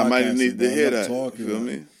I love podcasting. I might need to hear that. Talking, you feel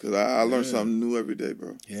me? Because I learn something new every day,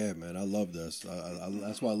 bro. Yeah, man, I love this.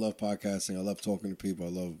 That's why I love podcasting. I love talking to people. I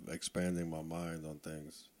love expanding my mind on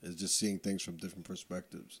things. It's just seeing things from different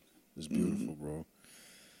perspectives. It's beautiful, bro.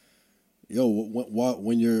 Yo,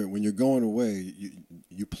 when you're going away,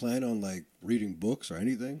 you plan on like reading books or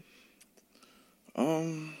anything?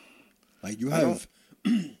 Like you have.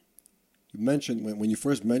 You mentioned when you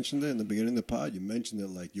first mentioned it in the beginning of the pod, you mentioned it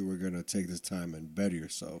like you were gonna take this time and better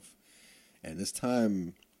yourself, and this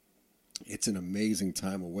time, it's an amazing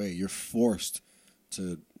time away. You're forced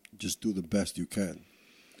to just do the best you can.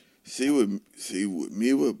 See with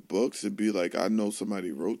me with books, it'd be like I know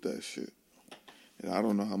somebody wrote that shit, and I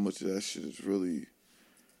don't know how much of that shit is really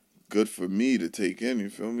good for me to take in. You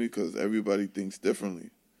feel me? Because everybody thinks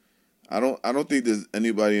differently. I don't think there's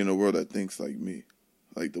anybody in the world that thinks like me.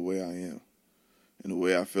 Like the way I am, and the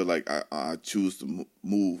way I feel like I choose to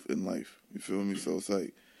move in life. You feel me? So it's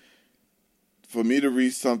like, for me to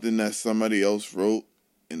read something that somebody else wrote,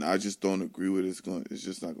 and I just don't agree with it, it's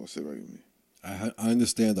just not gonna sit right with me. I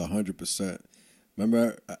understand 100%.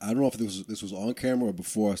 Remember, I don't know if this was on camera or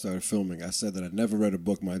before I started filming. I said that I'd never read a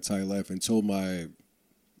book my entire life until my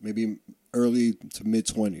maybe early to mid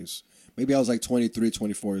 20s. Maybe I was like 23,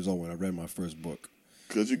 24 years old when I read my first book.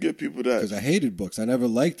 Because you get people that... Because I hated books. I never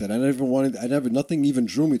liked it. Nothing even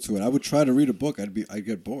drew me to it. I would try to read a book. I'd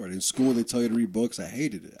get bored. In school, they tell you to read books. I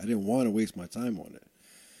hated it. I didn't want to waste my time on it.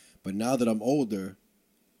 But now that I'm older,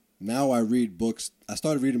 now I read books. I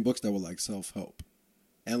started reading books that were like self-help.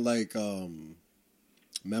 And like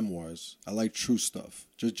memoirs. I like true stuff.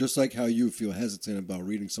 Just like how you feel hesitant about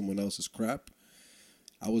reading someone else's crap,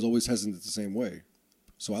 I was always hesitant the same way.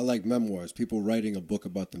 So I like memoirs, people writing a book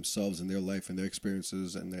about themselves and their life and their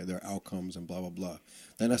experiences and their outcomes and blah, blah, blah.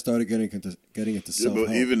 Then I started getting into self-help.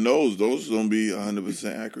 But even those don't be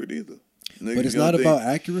 100% accurate either. But it's not about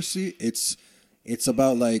accuracy. It's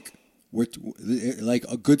about like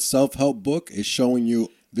a good self-help book is showing you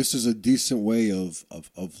this is a decent way of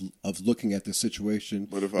looking at the situation.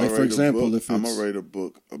 But if like, I write a book, I'm going to write a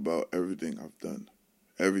book about everything I've done.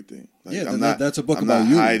 Everything. Like, yeah, that's a book I'm about not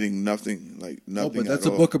you. Hiding nothing, like nothing. No, but that's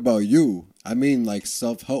a book about you. I mean, like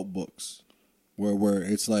self-help books, where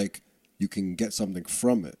it's like you can get something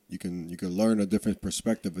from it. You can learn a different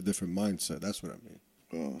perspective, a different mindset. That's what I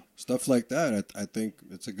mean. Stuff like that. I think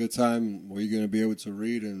it's a good time where you're going to be able to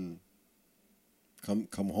read and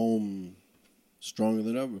come home stronger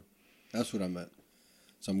than ever. That's what I meant.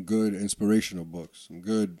 Some good inspirational books. Some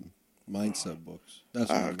good mindset books. That's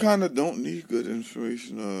what I kind of don't need good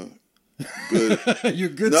inspiration. Good. You're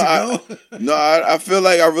good to go? I feel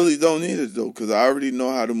like I really don't need it, though, because I already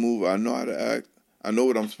know how to move. I know how to act. I know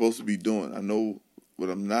what I'm supposed to be doing. I know what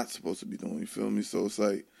I'm not supposed to be doing. You feel me? So it's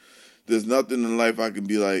like, there's nothing in life I can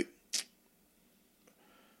be like,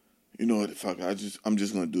 you know what, fuck, I'm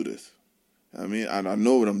just going to do this. I mean, I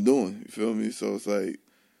know what I'm doing. You feel me? So it's like,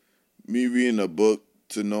 me reading a book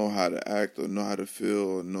to know how to act or know how to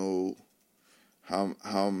feel or know how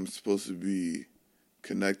I'm supposed to be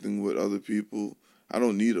connecting with other people. I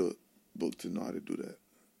don't need a book to know how to do that.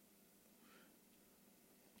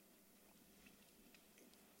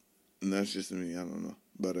 And that's just me. I don't know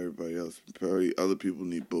about everybody else. Probably other people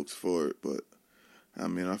need books for it, but I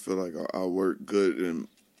mean, I feel like I work good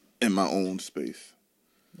in my own space.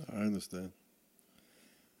 I understand.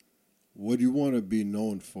 What do you want to be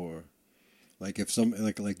known for? Like if some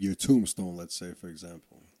like your tombstone, let's say, for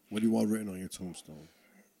example. What do you want written on your tombstone?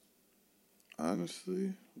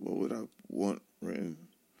 Honestly, what would I want written?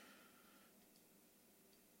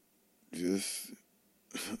 Just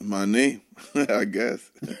my name, I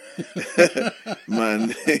guess. My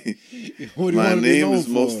name. What do you My want to be name known is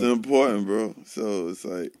for? most important, bro. So it's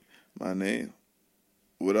like my name.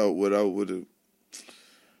 What I want to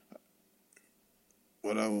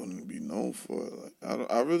be known for.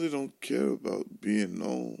 Like I really don't care about being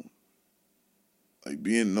known. Like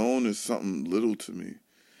being known is something little to me,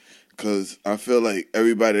 cause I feel like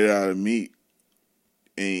everybody that I meet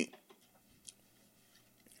ain't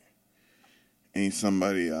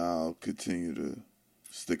somebody I'll continue to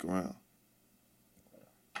stick around,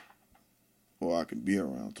 or I can be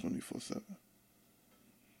around 24/7.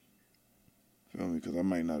 Feel me? Because I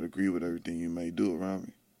might not agree with everything you may do around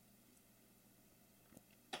me.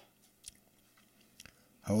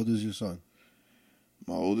 How old is your son?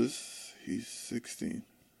 My oldest, he's 16.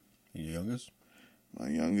 And your youngest? My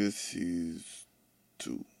youngest, he's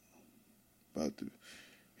 2.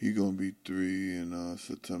 He gonna be 3 in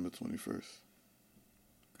September 21st.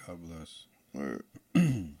 God bless. Or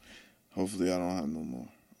hopefully I don't have no more.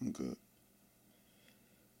 I'm good.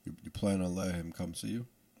 You plan on letting him come see you?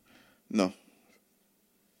 No.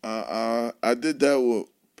 I did that with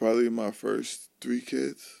probably my first 3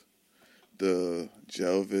 kids, the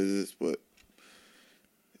jail visits, but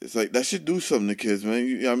it's like that should do something to kids,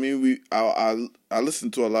 man. I mean, I listen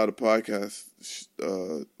to a lot of podcasts,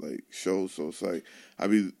 like shows, so it's like I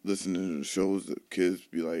be listening to the shows that kids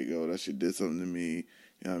be like, yo, that shit did something to me.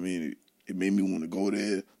 You know what I mean? It made me want to go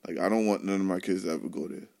there. Like I don't want none of my kids to ever go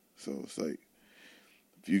there. So it's like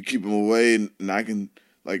if you keep them away, and I can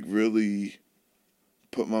like really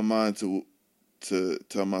put my mind to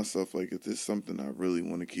tell myself like if there's something I really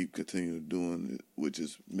want to keep continuing doing, which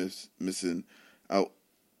is missing out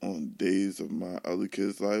on days of my other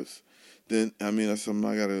kids' lives, then I mean that's something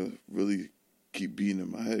I gotta really keep beating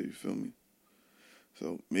in my head. You feel me?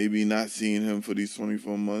 So maybe not seeing him for these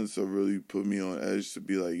 24 months will really put me on edge to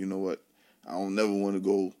be like, you know what? I don't never want to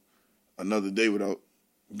go another day without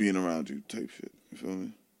being around you type shit. You feel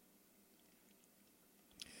me?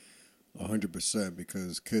 100%,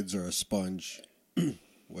 because kids are a sponge.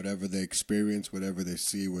 Whatever they experience, whatever they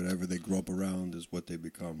see, whatever they grow up around is what they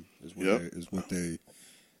become. Is what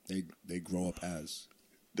they grow up as.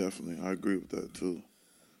 Definitely, I agree with that too.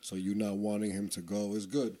 So you not wanting him to go is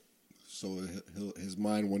good. So his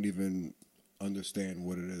mind won't even understand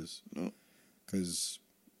what it is. No. Because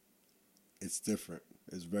it's different.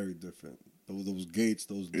 It's very different. Those gates,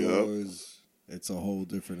 those doors, it's a whole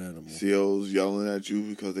different animal. COs yelling at you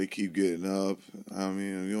because they keep getting up. I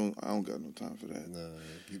mean, I don't got no time for that. Nah,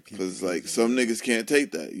 Because like some niggas can't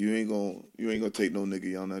take that. You ain't gonna take no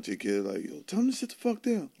nigga yelling at your kid like, yo, tell him to sit the fuck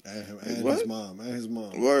down. And his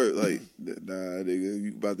mom. Word, like, nah, nigga,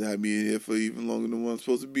 you about to have me in here for even longer than what I'm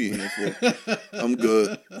supposed to be in here for. I'm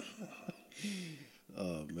good.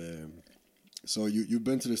 Oh man. So you've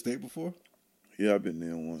been to the state before? Yeah, I've been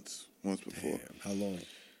there once before. Damn, how long?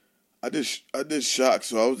 I did shock,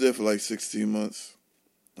 so I was there for like 16 months.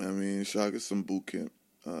 I mean, shock is some boot camp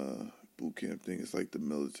thing. It's like the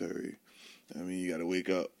military. I mean, you gotta wake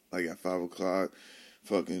up like at 5 o'clock,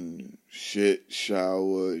 fucking shit,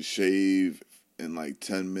 shower, shave in like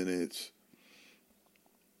 10 minutes.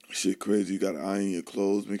 Shit crazy. You gotta iron your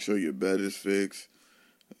clothes, make sure your bed is fixed.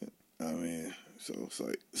 I mean, so it's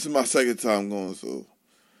like, this is my second time going, so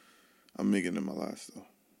I'm making it my last though.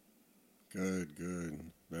 Good.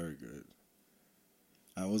 Very good.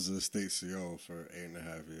 I was a state CO for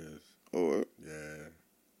 8.5 years. Oh, Yeah.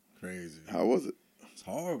 Crazy. how was it? It's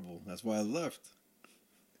horrible. That's why I left.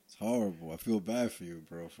 It's horrible. I feel bad for you,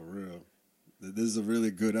 bro, for real. This is a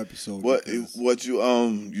really good episode. What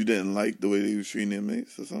you didn't like the way they were treating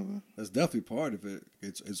inmates or something? That's definitely part of it.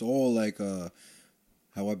 It's all like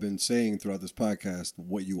how I've been saying throughout this podcast,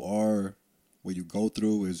 what you are, what you go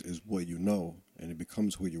through is what you know, and it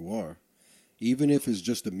becomes who you are. Even if it's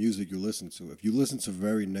just the music you listen to. If you listen to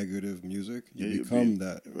very negative music, you become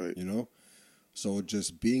that, right. You know? So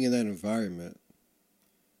just being in that environment,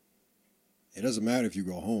 it doesn't matter if you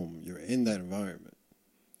go home. You're in that environment.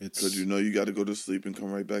 Because you know you got to go to sleep and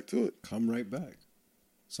come right back to it. Come right back.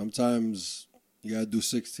 Sometimes you got to do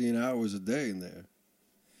 16 hours a day in there.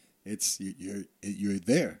 You're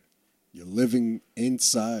there. You're living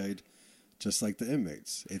inside, just like the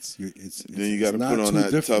inmates. Then you got to put on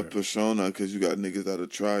that tough persona because you got niggas that'll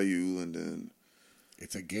try you, and then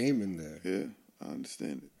it's a game in there. Yeah, I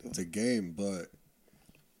understand it, though. It's a game, but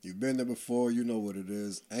you've been there before. You know what it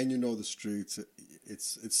is, and you know the streets.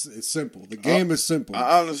 It's simple. The game is simple.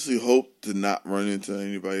 I honestly hope to not run into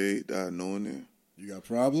anybody that I know in there. You got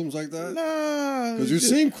problems like that? Nah. Because you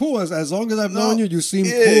seem cool. As long as I've known you, you seem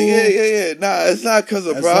cool. Yeah. Nah, it's not because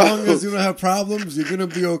of problems. As long as you don't have problems, you're going to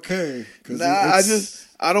be okay. Nah,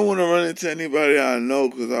 I don't want to run into anybody I know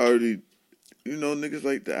because I already, niggas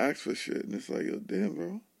like to ask for shit. And it's like, yo, damn,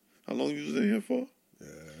 bro. How long you was in here for? Yeah.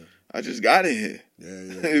 I just got in here. Yeah.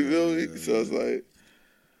 You feel me? Yeah, so it's like,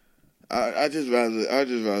 I just rather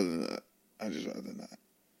not.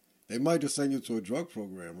 They might just send you to a drug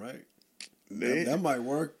program, right? That might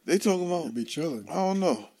work. They talking about. You'll be chilling. I don't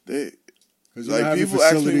know. Like people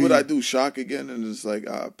ask me would I do shock again, and it's like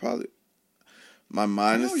probably. My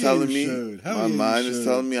mind is telling me. My mind is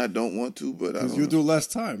telling me I don't want to, but I don't. Because you do less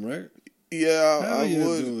time, right? Yeah, I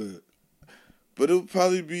would. Do it. But it would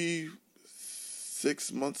probably be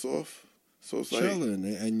 6 months off. So it's chilling,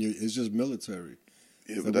 and it's just military.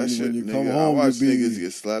 Yeah, but that shit, when you come home, I watch niggas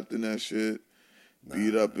get slapped in that shit,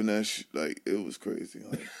 beat up in that shit. Like, it was crazy.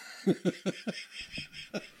 Like,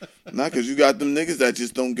 not because you got them niggas that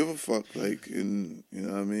just don't give a fuck. Like, and you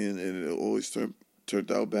know what I mean? And it always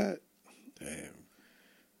turned out bad. Damn.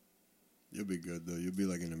 You'll be good, though. You'll be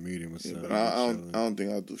like in a meeting with someone. But I don't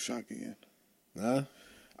think I'll do shock again. Nah?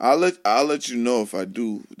 I'll let you know if I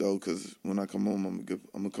do, though, because when I come home, I'm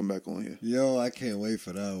gonna come back on here. Yo, I can't wait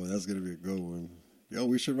for that one. That's gonna be a good one. Yo,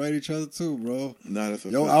 we should write each other too, bro. Nah, that's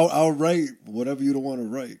Yo, I'll write whatever you don't want to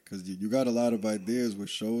write because you got a lot of ideas with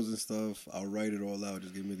shows and stuff. I'll write it all out.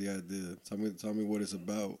 Just give me the idea. Tell me what it's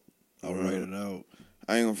about. I'll write it out.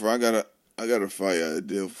 I ain't gonna. I got a fire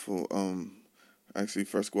idea for Actually,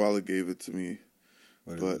 First Squalor gave it to me,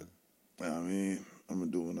 but I mean, I'm gonna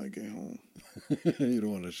do it when I get home. You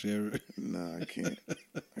don't want to share it? Nah, I can't.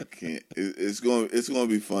 It's gonna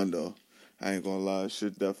be fun though. I ain't gonna lie,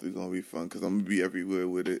 shit definitely gonna be fun because I'm gonna be everywhere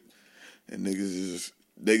with it, and niggas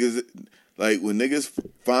like when niggas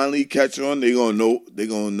finally catch on, they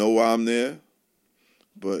gonna know why I'm there,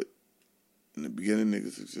 but in the beginning,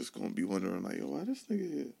 niggas is just gonna be wondering like, yo, why this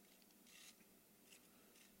nigga here?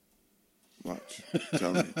 Watch,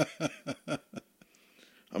 tell me.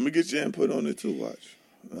 I'm gonna get your input on it too. Watch,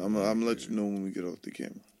 I'm gonna let you know when we get off the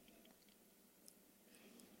camera.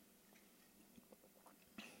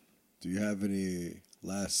 Do you have any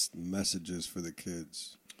last messages for the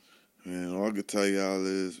kids? Man, all I can tell y'all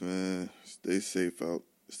is, man, stay safe out.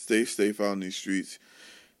 Stay safe out in these streets.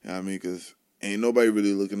 You know what I mean? Because ain't nobody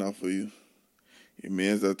really looking out for you. Your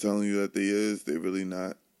mans are telling you that they really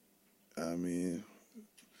not. I mean,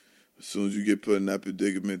 as soon as you get put in that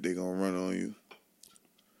predicament, they going to run on you.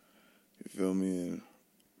 You feel me? And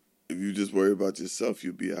if you just worry about yourself,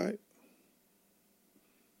 you'll be all right.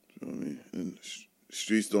 You know what I mean? And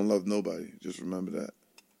streets don't love nobody. Just remember that.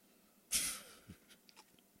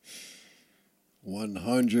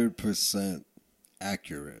 100%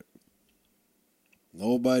 accurate.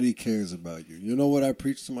 Nobody cares about you. You know what I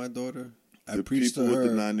preach to my daughter? I preach to her.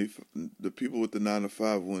 The people with the 9 to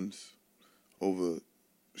 5 wins over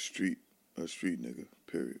a street nigga.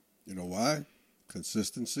 Period. You know why?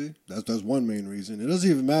 Consistency. That's one main reason. It doesn't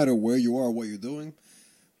even matter where you are, what you're doing.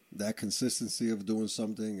 That consistency of doing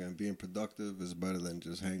something and being productive is better than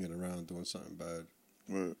just hanging around doing something bad.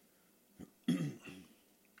 Right.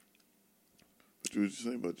 What you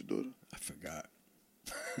say about your daughter? I forgot.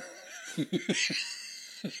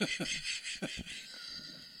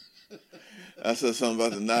 I said something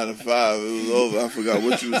about the 9 to 5. It was over. I forgot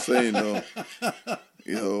what you were saying though.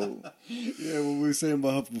 Yo. Yeah, what we were saying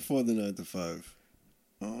about her before the 9 to 5.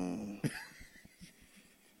 You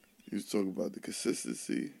was talking about the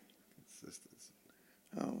consistency.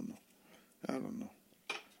 I don't know.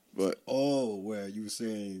 But where you were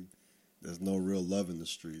saying there's no real love in the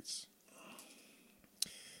streets.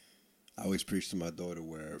 I always preach to my daughter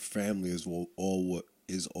where family is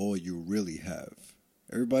all you really have.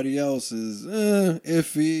 Everybody else is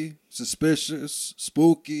iffy, suspicious,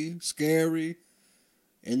 spooky, scary,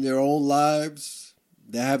 in their own lives.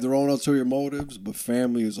 They have their own ulterior motives, but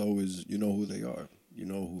family is always, you know who they are. You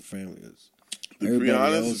know who family is. To be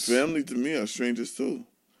honest, family to me are strangers too.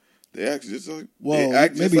 They act just like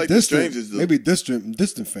distant, strangers do. Maybe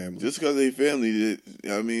distant family. Just because they family,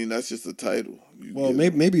 I mean, that's just a title.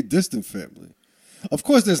 Maybe distant family. Of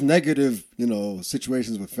course, there's negative,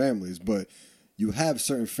 situations with families, but you have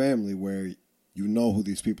certain family where you know who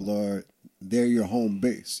these people are. They're your home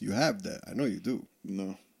base. You have that. I know you do.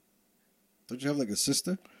 No. Don't you have like a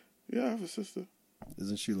sister? Yeah, I have a sister.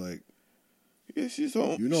 Isn't she like? Yeah, she's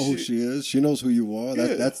home. You know who she is. She knows who you are.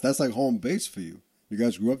 Yeah. That's like home base for you. You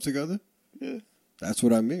guys grew up together? Yeah. That's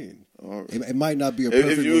what I mean. All right. It might not be a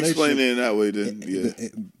perfect If you explain it in that way,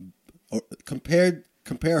 then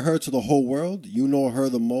compare her to the whole world. You know her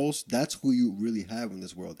the most. That's who you really have in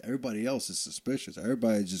this world. Everybody else is suspicious.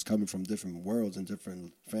 Everybody's just coming from different worlds and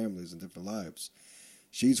different families and different lives.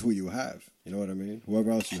 She's who you have. You know what I mean?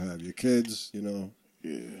 Whoever else you have, your kids. You know.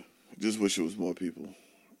 Yeah. Just wish it was more people.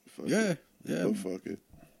 Fuck Yeah. it. Yeah. But fuck it.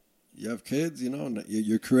 You have kids. You know.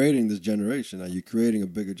 You're creating this generation. Now you're creating a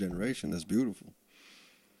bigger generation. That's beautiful.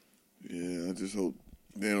 Yeah. I just hope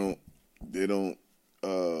they don't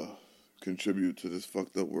contribute to this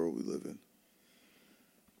fucked up world we live in.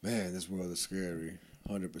 Man, this world is scary.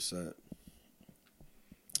 100%.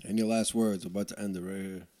 Any last words? I'm about to end it right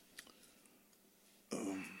here.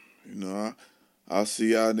 You know, I'll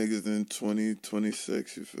see y'all niggas in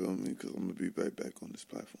 2026, you feel me? Because I'm going to be right back on this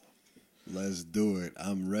platform. Let's do it.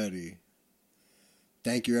 I'm ready.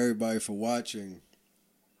 Thank you, everybody, for watching.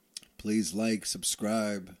 Please like,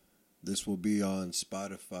 subscribe. This will be on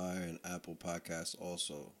Spotify and Apple Podcasts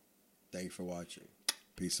also. Thank you for watching.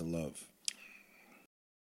 Peace and love.